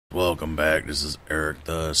Welcome back. This is Eric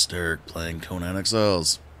the Hysteric playing Conan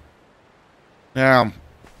Exiles. Now,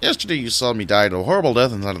 yesterday you saw me die to a horrible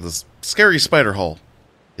death inside of this scary spider hole.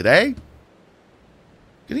 Today,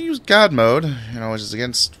 gonna use God mode, which is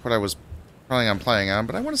against what I was planning on playing on,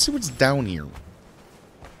 but I want to see what's down here.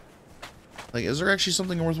 Like, is there actually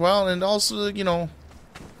something worthwhile? And also,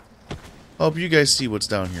 hope you guys see what's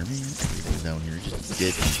down here. Everything down here, just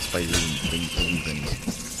dead spiders and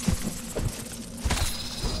things.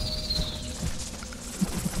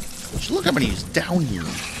 Look how many is down here.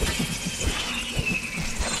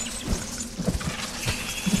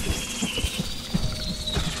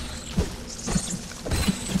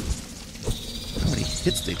 How many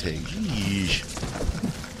hits they take. Yeesh.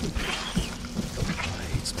 I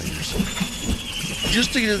hate spiders.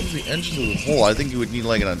 Just to get into the entrance of the hole, I think you would need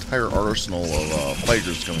like an entire arsenal of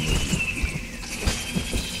fighters coming with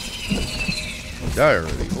you. Die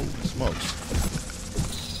already. Holy smokes.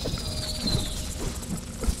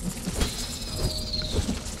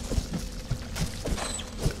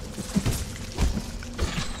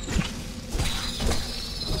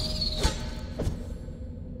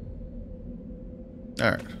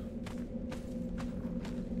 Alright.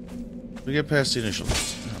 We get past the initial. Oh,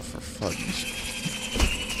 for fuck's sake.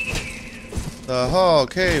 The whole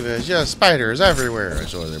cave is just spiders everywhere.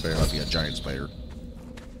 So there better not be a giant spider.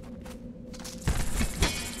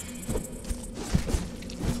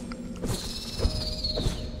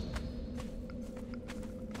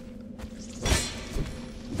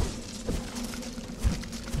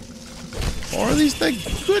 More of these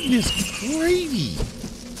things. Goodness gravy.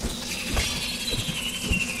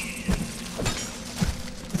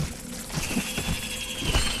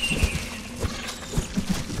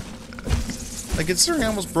 Like, considering I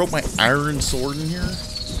almost broke my iron sword in here.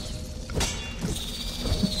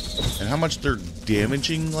 And how much they're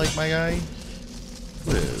damaging, like, my guy.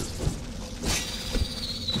 What is?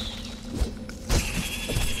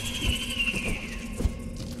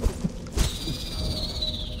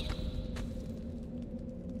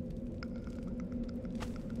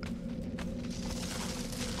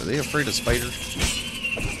 Are they afraid of spiders?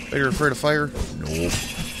 Spider afraid of fire? Nope.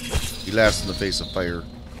 He laughs in the face of fire.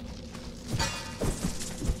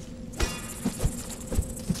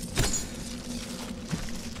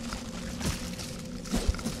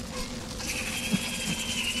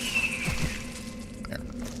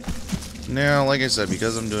 Now, like I said,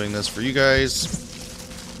 because I'm doing this for you guys,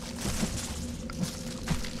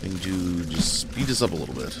 I'm going to just speed this up a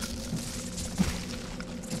little bit.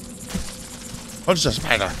 Punch the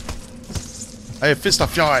spider! I have fist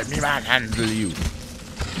of joy, me man handle you!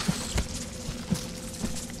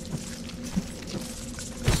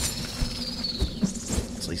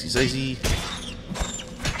 Slicey slicey.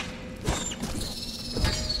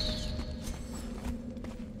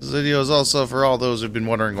 This video is also for all those who've been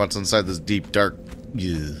wondering what's inside this deep, dark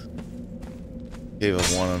cave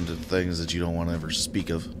of one-ended things that you don't want to ever speak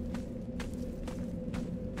of.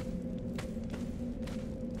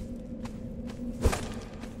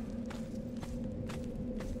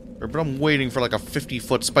 But I'm waiting for like a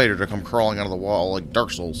 50-foot spider to come crawling out of the wall like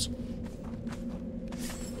Dark Souls.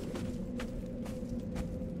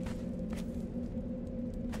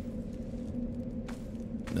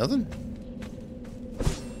 Nothing?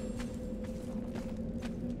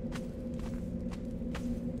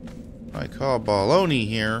 I call baloney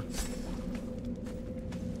here.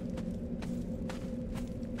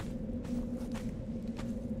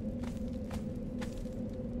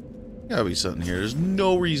 Gotta be something here. There's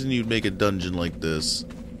no reason you'd make a dungeon like this.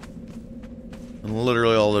 And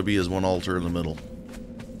literally all there'd be is one altar in the middle.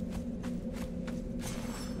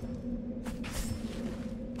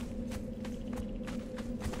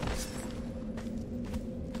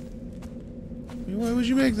 Why would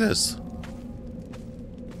you make this?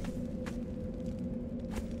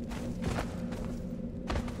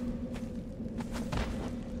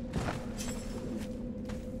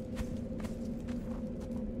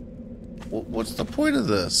 What's the point of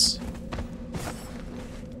this?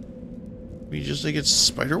 We just think it's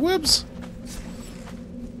spider webs?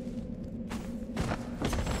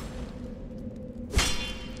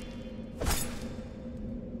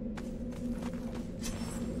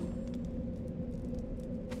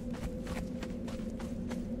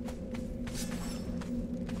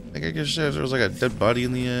 Like, I guess if there was like a dead body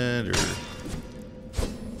in the end, or...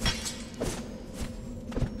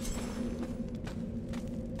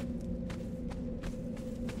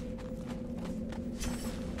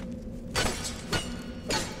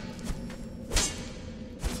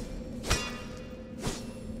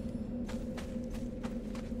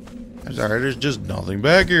 I'm sorry, there's just nothing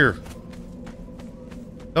back here.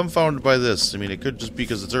 dumbfounded by this. I mean, it could just be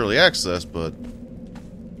because it's early access, but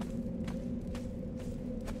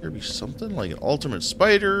there be something like an ultimate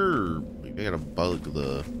spider, or maybe I gotta bug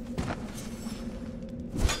the.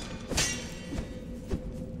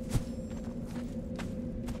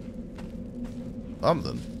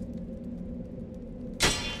 Something.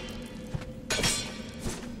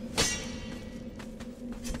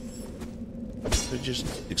 I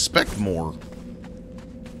just expect more.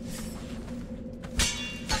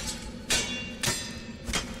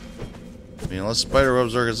 I mean, unless spider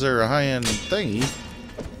webs are considered a high-end thingy.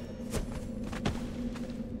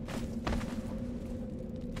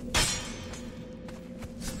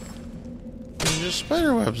 Just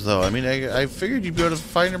spider webs, though. I mean, I figured you'd be able to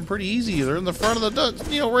find them pretty easy. They're in the front of the,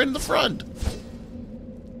 you know, right in the front.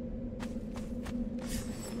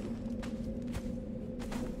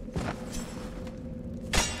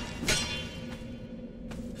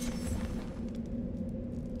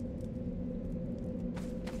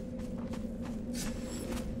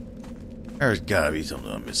 There's gotta be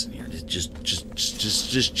something I'm missing here. It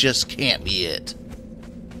just can't be it.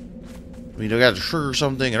 I mean, I got a trigger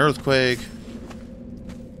something, an earthquake.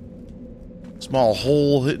 Small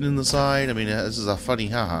hole hidden in the side. I mean, this is a funny,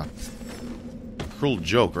 haha. Cruel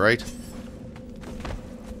joke, right?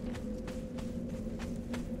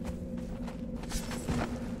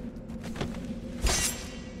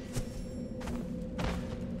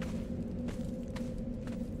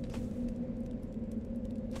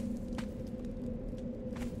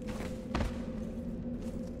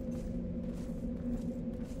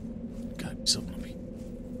 Gotta be something to be.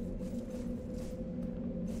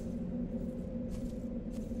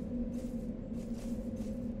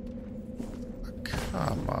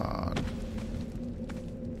 Come on.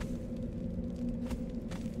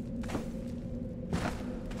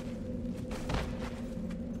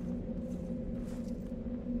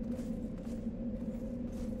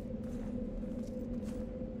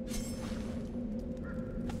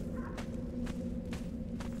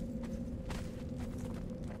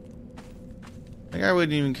 Like, I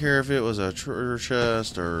wouldn't even care if it was a treasure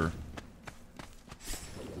chest or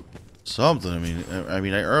something. I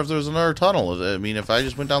mean, or if there was another tunnel. I mean, if I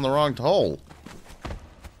just went down the wrong hole.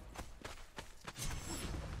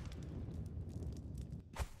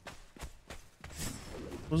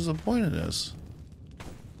 What's the point of this?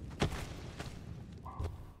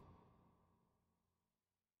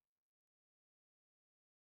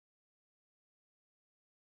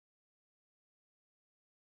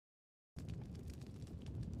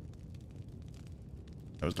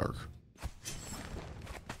 That was dark.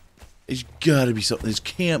 It's gotta be something. This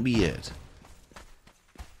can't be it.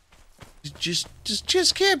 It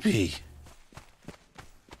just can't be.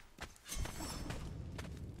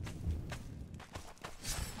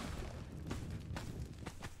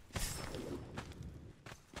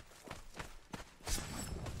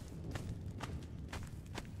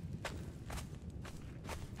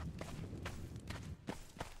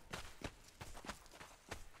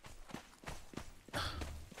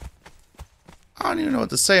 I don't even know what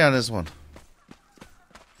to say on this one.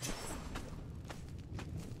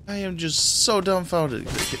 I am just so dumbfounded.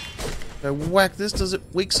 If I whack this, does it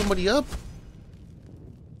wake somebody up?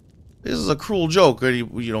 This is a cruel joke,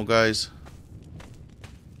 you know, guys.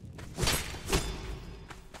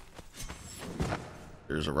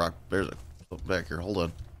 There's a rock. There's a something back here. Hold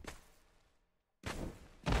on.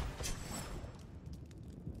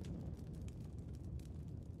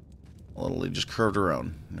 Literally just curved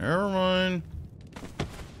around. Never mind.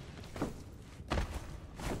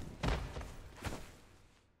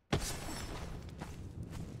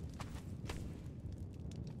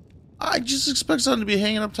 I just expect something to be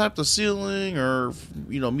hanging up top of the ceiling, or,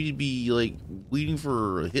 you know, me to be, like, waiting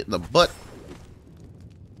for a hit in the butt.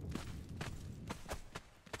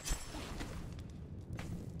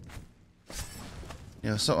 You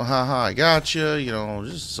know, something, haha, I gotcha, you know,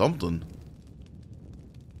 just something.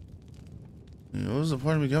 You know, what was the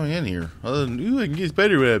point of me coming in here? Other than, ooh, I can get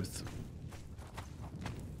spider webs.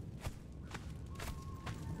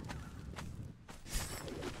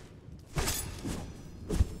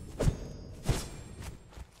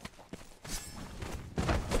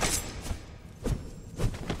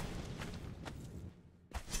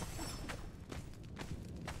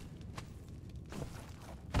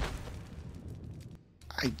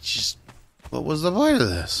 What was the point of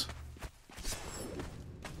this?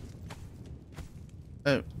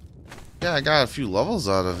 Yeah, I got a few levels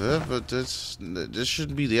out of it, but this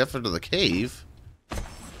shouldn't be the effort of the cave.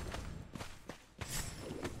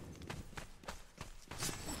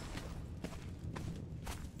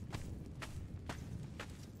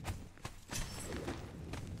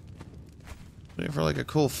 Waiting for like a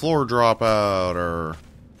cool floor dropout or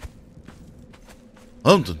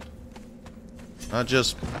something. Not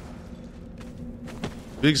just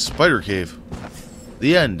big spider cave.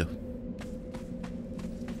 The end.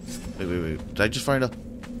 Wait. Did I just find a...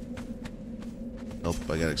 Nope,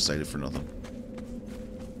 I got excited for nothing.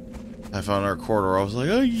 I found our corridor. I was like,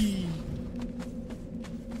 ay.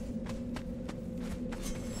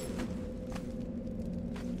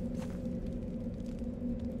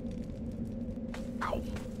 Ow.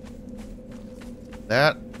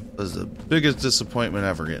 That was the biggest disappointment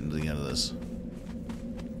ever getting to the end of this.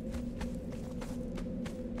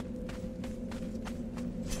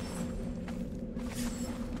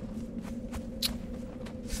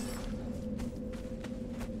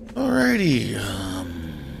 Alrighty.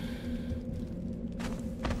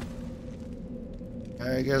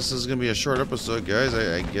 I guess this is going to be a short episode, guys.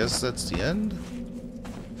 I guess that's the end.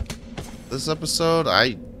 This episode,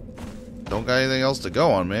 I don't got anything else to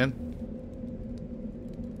go on, man.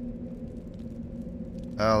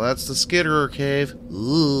 Oh, that's the Skitterer Cave.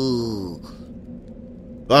 Ooh.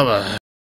 Bye-bye.